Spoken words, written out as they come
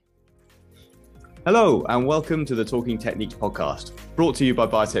Hello, and welcome to the Talking Techniques podcast. Brought to you by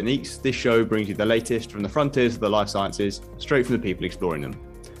Biotechniques, this show brings you the latest from the frontiers of the life sciences, straight from the people exploring them.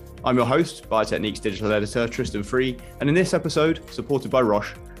 I'm your host, Biotechniques digital editor Tristan Free, and in this episode, supported by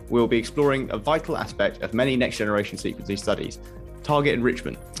Roche, we'll be exploring a vital aspect of many next-generation sequencing studies, target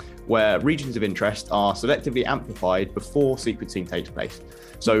enrichment, where regions of interest are selectively amplified before sequencing takes place.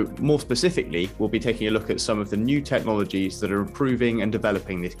 So more specifically, we'll be taking a look at some of the new technologies that are improving and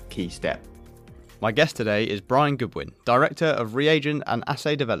developing this key step. My guest today is Brian Goodwin, Director of Reagent and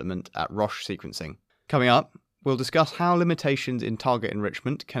Assay Development at Roche Sequencing. Coming up, we'll discuss how limitations in target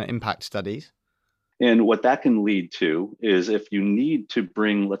enrichment can impact studies. And what that can lead to is if you need to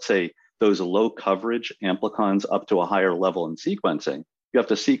bring, let's say, those low coverage amplicons up to a higher level in sequencing, you have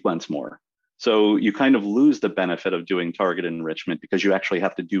to sequence more. So you kind of lose the benefit of doing target enrichment because you actually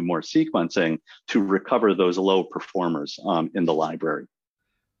have to do more sequencing to recover those low performers in the library.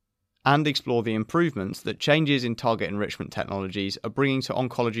 And explore the improvements that changes in target enrichment technologies are bringing to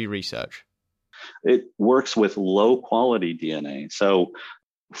oncology research. It works with low quality DNA. So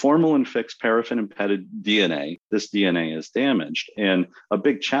formalin-fixed paraffin-embedded DNA, this DNA is damaged. And a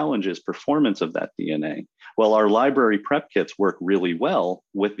big challenge is performance of that DNA. Well, our library prep kits work really well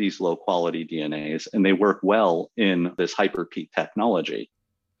with these low quality DNAs, and they work well in this HyperPeak technology.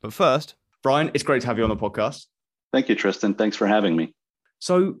 But first, Brian, it's great to have you on the podcast. Thank you, Tristan. Thanks for having me.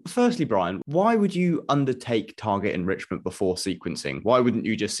 So firstly, Brian, why would you undertake target enrichment before sequencing? Why wouldn't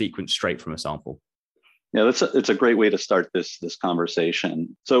you just sequence straight from a sample? Yeah, it's a great way to start this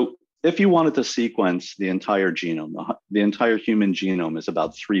conversation. So if you wanted to sequence the entire genome, the entire human genome is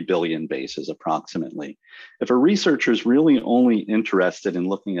about 3 billion bases approximately. If a researcher is really only interested in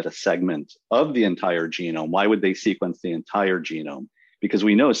looking at a segment of the entire genome, why would they sequence the entire genome? Because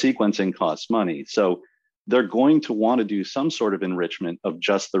we know sequencing costs money. So they're going to want to do some sort of enrichment of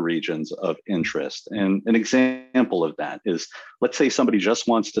just the regions of interest. And an example of that is, let's say somebody just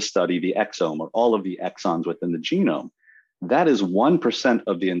wants to study the exome or all of the exons within the genome. That is 1%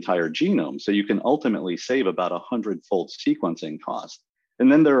 of the entire genome. So you can ultimately save about 100-fold sequencing cost.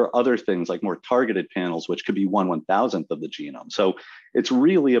 And then there are other things like more targeted panels, which could be 1/1000th of the genome. So it's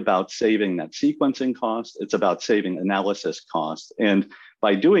really about saving that sequencing cost. It's about saving analysis cost. And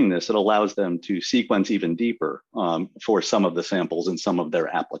by doing this, it allows them to sequence even deeper for some of the samples in some of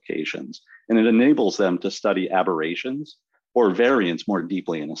their applications. And it enables them to study aberrations or variants more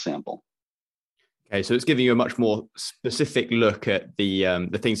deeply in a sample. Okay, so it's giving you a much more specific look at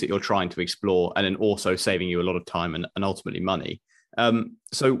the things that you're trying to explore, and then also saving you a lot of time and ultimately money.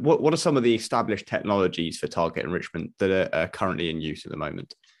 So what are some of the established technologies for target enrichment that are currently in use at the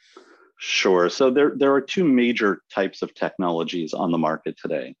moment? Sure. So there are two major types of technologies on the market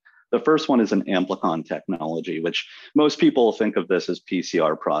today. The first one is an amplicon technology, which most people think of this as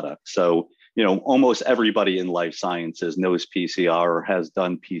PCR products. So, almost everybody in life sciences knows PCR or has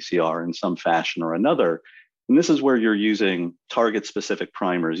done PCR in some fashion or another. And this is where you're using target-specific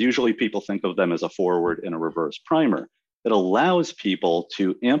primers. Usually people think of them as a forward and a reverse primer. It allows people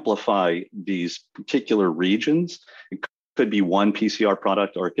to amplify these particular regions. It could be one PCR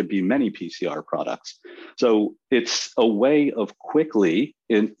product or it could be many PCR products. So it's a way of quickly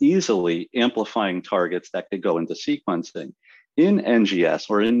and easily amplifying targets that could go into sequencing. In NGS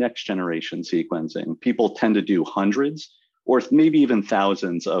or in next generation sequencing, people tend to do hundreds or maybe even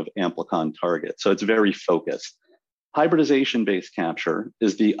thousands of amplicon targets. So it's very focused. Hybridization-based capture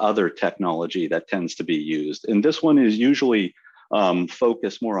is the other technology that tends to be used. And this one is usually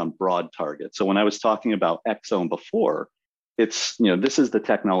focused more on broad targets. So when I was talking about exome before, this is the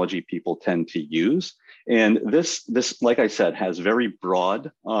technology people tend to use. And this, like I said, has very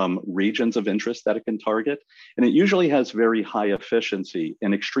broad regions of interest that it can target. And it usually has very high efficiency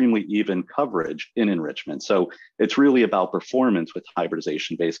and extremely even coverage in enrichment. So it's really about performance with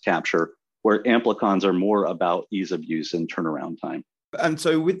hybridization-based capture, where amplicons are more about ease of use and turnaround time. And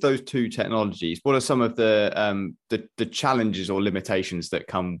so with those two technologies, what are some of the challenges or limitations that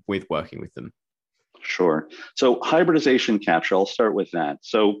come with working with them? Sure. So hybridization capture, I'll start with that.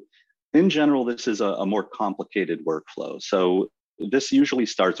 So in general, this is a more complicated workflow. So this usually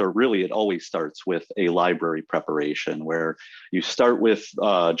starts, or really it always starts with a library preparation where you start with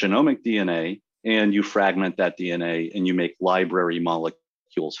genomic DNA and you fragment that DNA and you make library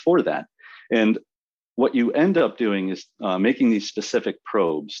molecules for that. And what you end up doing is making these specific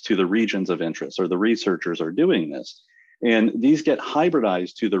probes to the regions of interest, or the researchers are doing this. And these get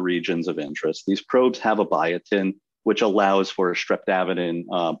hybridized to the regions of interest. These probes have a biotin which allows for streptavidin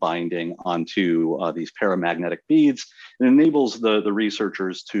binding onto these paramagnetic beads. It enables the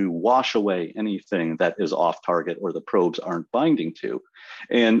researchers to wash away anything that is off target or the probes aren't binding to.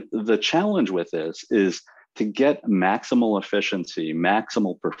 And the challenge with this is to get maximal efficiency,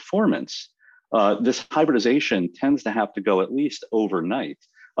 maximal performance. This hybridization tends to have to go at least overnight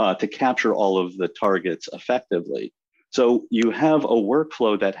to capture all of the targets effectively. So you have a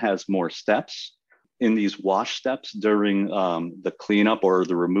workflow that has more steps. In these wash steps during the cleanup or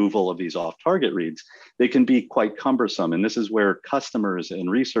the removal of these off-target reads, they can be quite cumbersome. And this is where customers and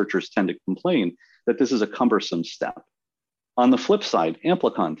researchers tend to complain that this is a cumbersome step. On the flip side,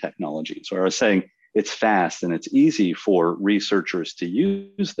 amplicon technologies, where I was saying it's fast and it's easy for researchers to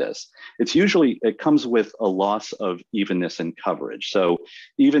use this. It comes with a loss of evenness in coverage. So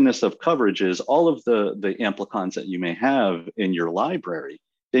evenness of coverage is all of the amplicons that you may have in your library,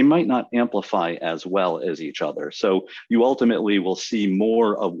 they might not amplify as well as each other. So you ultimately will see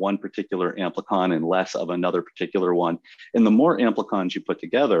more of one particular amplicon and less of another particular one. And the more amplicons you put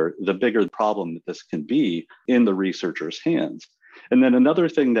together, the bigger the problem that this can be in the researcher's hands. And then another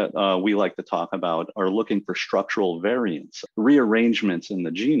thing that we like to talk about are looking for structural variants, rearrangements in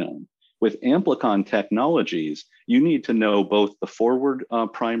the genome. With amplicon technologies, you need to know both the forward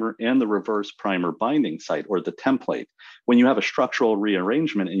primer and the reverse primer binding site or the template. When you have a structural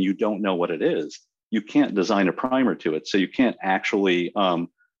rearrangement and you don't know what it is, you can't design a primer to it. So you can't actually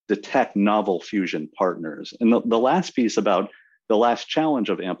detect novel fusion partners. And the last piece about the last challenge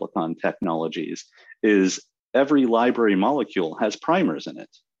of amplicon technologies is every library molecule has primers in it.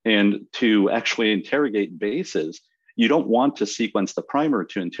 And to actually interrogate bases, you don't want to sequence the primer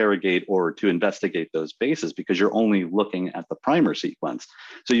to interrogate or to investigate those bases because you're only looking at the primer sequence.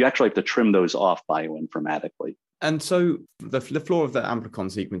 So you actually have to trim those off bioinformatically. And so the flaw of the amplicon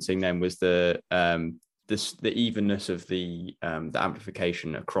sequencing then was the evenness of the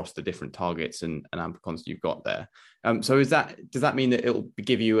amplification across the different targets and amplicons you've got there. So does that mean that it'll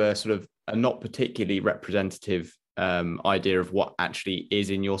give you a sort of a not particularly representative idea of what actually is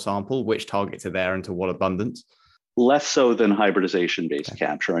in your sample, which targets are there and to what abundance? Less so than hybridization-based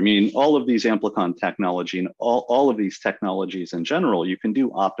capture. I mean, all of these amplicon technology and all of these technologies in general, you can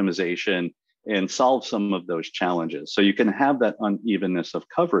do optimization and solve some of those challenges. So you can have that unevenness of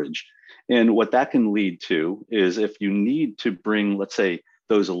coverage. And what that can lead to is if you need to bring, let's say,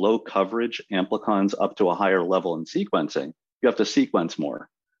 those low coverage amplicons up to a higher level in sequencing, you have to sequence more.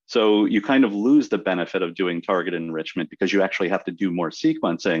 So you kind of lose the benefit of doing target enrichment because you actually have to do more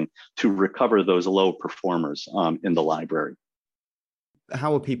sequencing to recover those low performers in the library.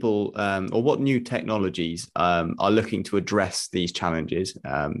 How are people, or what new technologies are looking to address these challenges?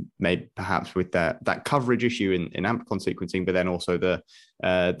 Maybe perhaps with that coverage issue in amplicon sequencing, but then also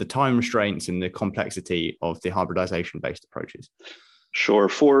the time restraints and the complexity of the hybridization-based approaches. Sure.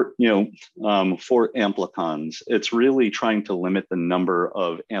 For amplicons, it's really trying to limit the number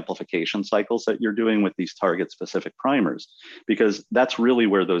of amplification cycles that you're doing with these target-specific primers, because that's really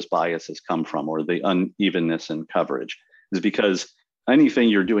where those biases come from, or the unevenness in coverage, is because anything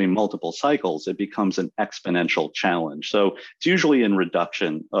you're doing multiple cycles, it becomes an exponential challenge. So it's usually in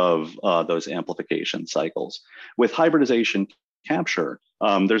reduction of those amplification cycles. With hybridization capture,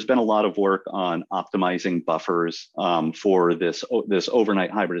 there's been a lot of work on optimizing buffers for this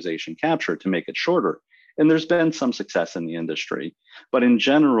overnight hybridization capture to make it shorter. And there's been some success in the industry, but in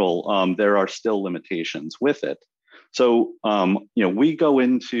general, there are still limitations with it. So, we go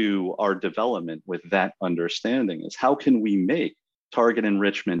into our development with that understanding is how can we make target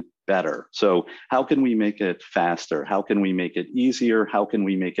enrichment better? So how can we make it faster? How can we make it easier? How can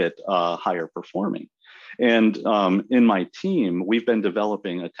we make it higher performing? And in my team, we've been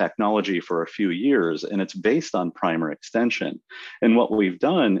developing a technology for a few years, and it's based on primer extension. And what we've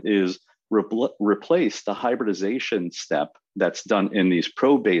done is replace the hybridization step that's done in these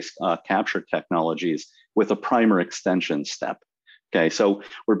probe-based capture technologies with a primer extension step. Okay, so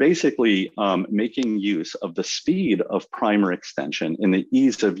we're basically making use of the speed of primer extension and the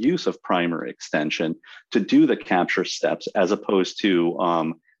ease of use of primer extension to do the capture steps, as opposed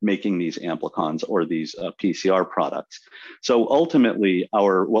to making these amplicons or these PCR products. So ultimately,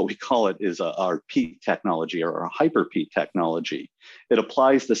 what we call it is our PEAT technology, or our hyper-PEAT technology. It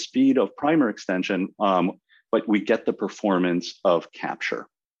applies the speed of primer extension, but we get the performance of capture.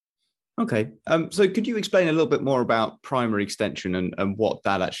 Okay, so could you explain a little bit more about primer extension and what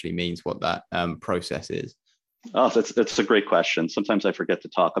that actually means, what that process is? Oh, that's a great question. Sometimes I forget to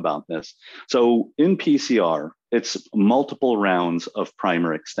talk about this. So in PCR, it's multiple rounds of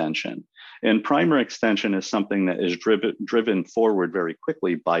primer extension. And primer extension is something that is driven forward very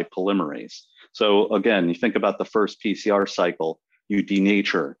quickly by polymerase. So again, you think about the first PCR cycle, you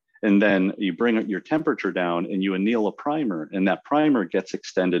denature, and then you bring your temperature down and you anneal a primer, and that primer gets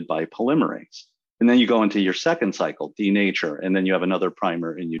extended by polymerase. And then you go into your second cycle, denature, and then you have another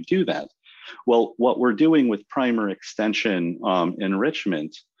primer and you do that. Well, what we're doing with primer extension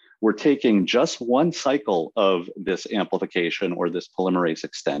enrichment, we're taking just one cycle of this amplification or this polymerase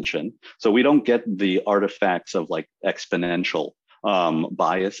extension. So we don't get the artifacts of like exponential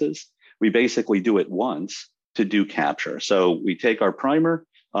biases. We basically do it once to do capture. So we take our primer,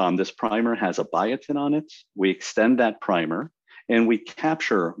 this primer has a biotin on it. We extend that primer and we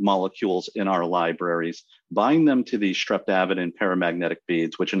capture molecules in our libraries, bind them to these streptavidin paramagnetic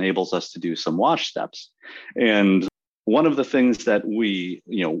beads, which enables us to do some wash steps. And one of the things that we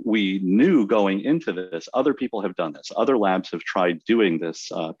knew going into this, other people have done this, other labs have tried doing this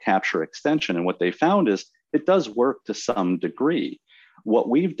capture extension. And what they found is it does work to some degree. What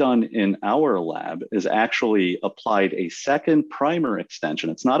we've done in our lab is actually applied a second primer extension.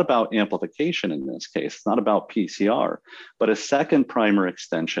 It's not about amplification in this case, it's not about PCR, but a second primer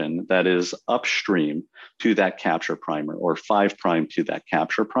extension that is upstream to that capture primer or 5' to that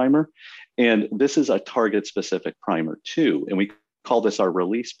capture primer. And this is a target specific primer too. And we call this our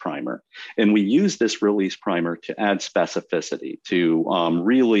release primer. And we use this release primer to add specificity, to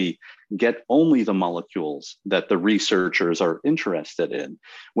really get only the molecules that the researchers are interested in.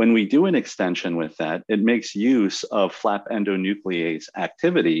 When we do an extension with that, it makes use of flap endonuclease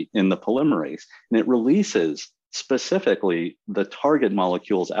activity in the polymerase, and it releases specifically the target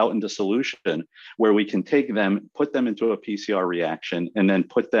molecules out into solution where we can take them, put them into a PCR reaction, and then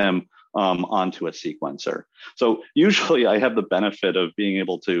put them onto a sequencer. So usually I have the benefit of being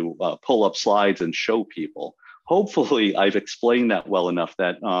able to pull up slides and show people. Hopefully I've explained that well enough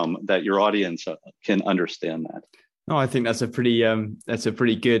that that your audience can understand that. No, I think that's a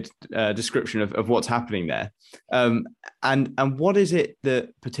pretty good description of what's happening there. And what is it that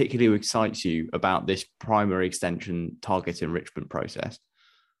particularly excites you about this primary extension target enrichment process?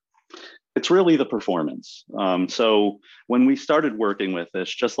 It's really the performance. So when we started working with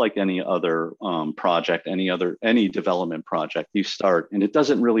this, just like any other project, any development project, you start and it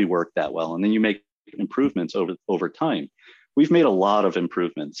doesn't really work that well, and then you make improvements over time. We've made a lot of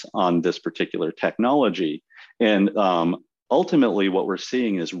improvements on this particular technology, and ultimately what we're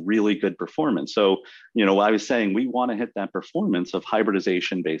seeing is really good performance. So, I was saying we want to hit that performance of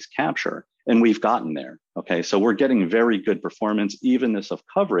hybridization-based capture, and we've gotten there. Okay, so we're getting very good performance, evenness of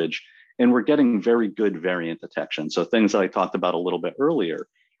coverage, and we're getting very good variant detection. So things that I talked about a little bit earlier,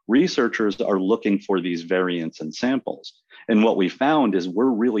 researchers are looking for these variants in samples. And what we found is we're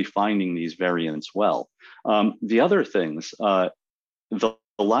really finding these variants well. The other things, the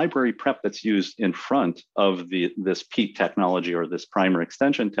library prep that's used in front of this PEAT technology or this primer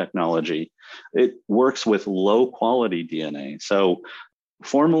extension technology, it works with low quality DNA. So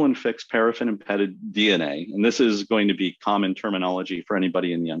formalin-fixed paraffin-embedded DNA, and this is going to be common terminology for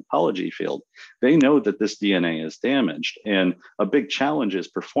anybody in the oncology field, they know that this DNA is damaged. And a big challenge is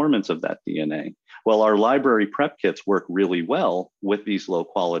performance of that DNA. Well, our library prep kits work really well with these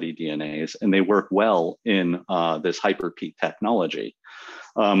low-quality DNAs, and they work well in this HyperPEAT technology.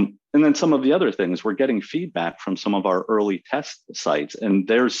 And then some of the other things, we're getting feedback from some of our early test sites, and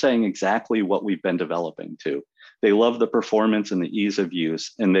they're saying exactly what we've been developing too. They love the performance and the ease of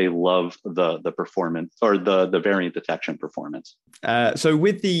use, and they love the performance or the variant detection performance. So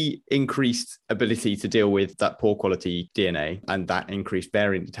with the increased ability to deal with that poor quality DNA and that increased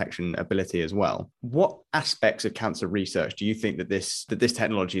variant detection ability as well, what aspects of cancer research do you think that this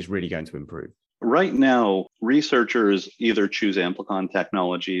technology is really going to improve? Right now, researchers either choose amplicon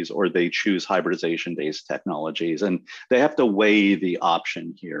technologies or they choose hybridization-based technologies, and they have to weigh the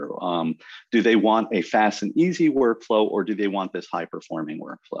option here. Do they want a fast and easy workflow, or do they want this high-performing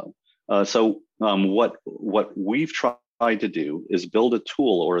workflow? So what we've tried to do is build a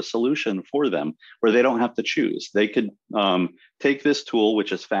tool or a solution for them where they don't have to choose. They could take this tool,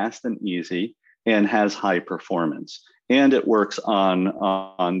 which is fast and easy and has high performance. And it works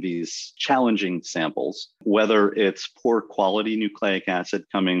on these challenging samples, whether it's poor quality nucleic acid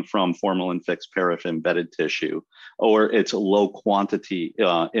coming from formalin-fixed paraffin-embedded tissue, or it's low quantity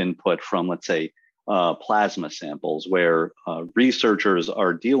input from, let's say, plasma samples, where researchers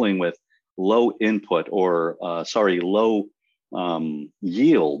are dealing with low input or, low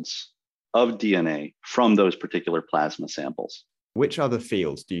yields of DNA from those particular plasma samples. Which other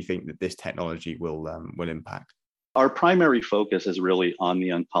fields do you think that this technology will impact? Our primary focus is really on the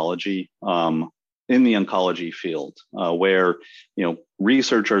oncology in the oncology field, where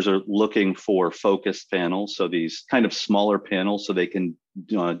researchers are looking for focused panels, so these kind of smaller panels, so they can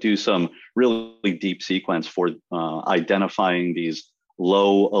do some really deep sequence for identifying these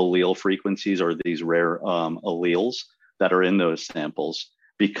low allele frequencies or these rare alleles that are in those samples,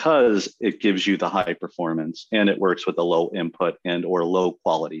 because it gives you the high performance and it works with the low input and or low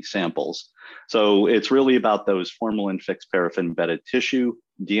quality samples. So it's really about those formalin fixed paraffin embedded tissue,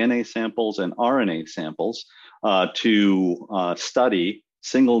 DNA samples and RNA samples to study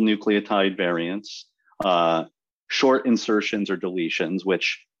single nucleotide variants, short insertions or deletions,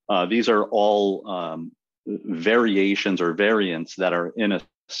 which these are all variations or variants that are in a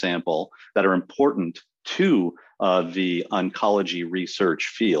sample that are important to the oncology research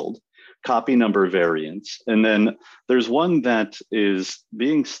field, copy number variants. And then there's one that is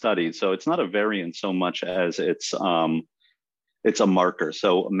being studied. So it's not a variant so much as it's a marker.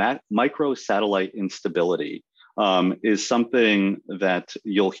 So microsatellite instability is something that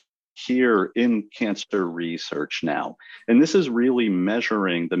you'll hear in cancer research now. And this is really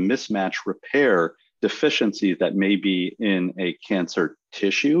measuring the mismatch repair deficiencies that may be in a cancer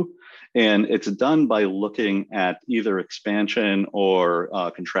tissue. And it's done by looking at either expansion or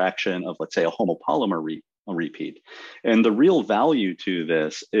contraction of, let's say, a homopolymer repeat. And the real value to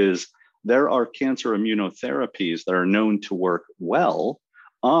this is there are cancer immunotherapies that are known to work well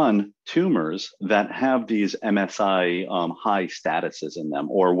on tumors that have these MSI high statuses in them,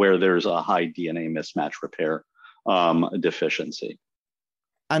 or where there's a high DNA mismatch repair deficiency.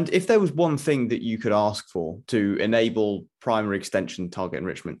 And if there was one thing that you could ask for to enable primary extension target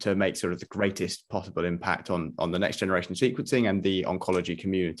enrichment to make sort of the greatest possible impact on the next generation sequencing and the oncology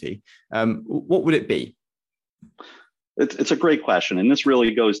community, what would it be? It's a great question, and this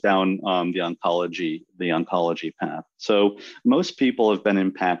really goes down the oncology path. So most people have been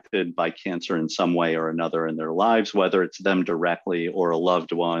impacted by cancer in some way or another in their lives, whether it's them directly or a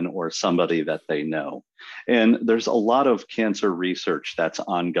loved one or somebody that they know. And there's a lot of cancer research that's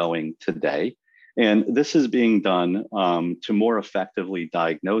ongoing today, and this is being done to more effectively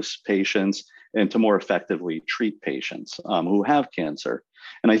diagnose patients and to more effectively treat patients who have cancer.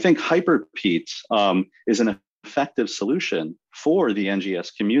 And I think HyperPEAT is an effective solution for the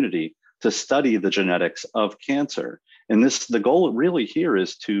NGS community to study the genetics of cancer. And the goal really here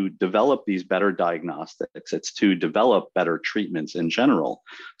is to develop these better diagnostics. It's to develop better treatments in general.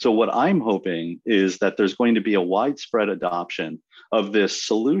 So what I'm hoping is that there's going to be a widespread adoption of this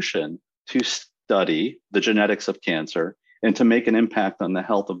solution to study the genetics of cancer and to make an impact on the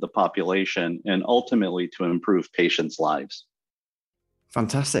health of the population and ultimately to improve patients' lives.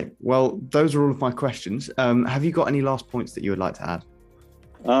 Fantastic. Well, those are all of my questions. Have you got any last points that you would like to add?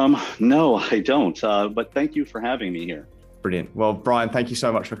 No, I don't. But thank you for having me here. Brilliant. Well, Brian, thank you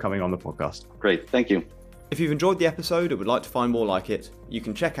so much for coming on the podcast. Great. Thank you. If you've enjoyed the episode and would like to find more like it, you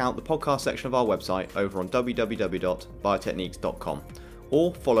can check out the podcast section of our website over on www.biotechniques.com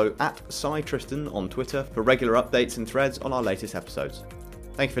or follow @SciTristan on Twitter for regular updates and threads on our latest episodes.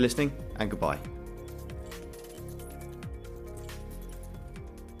 Thank you for listening, and goodbye.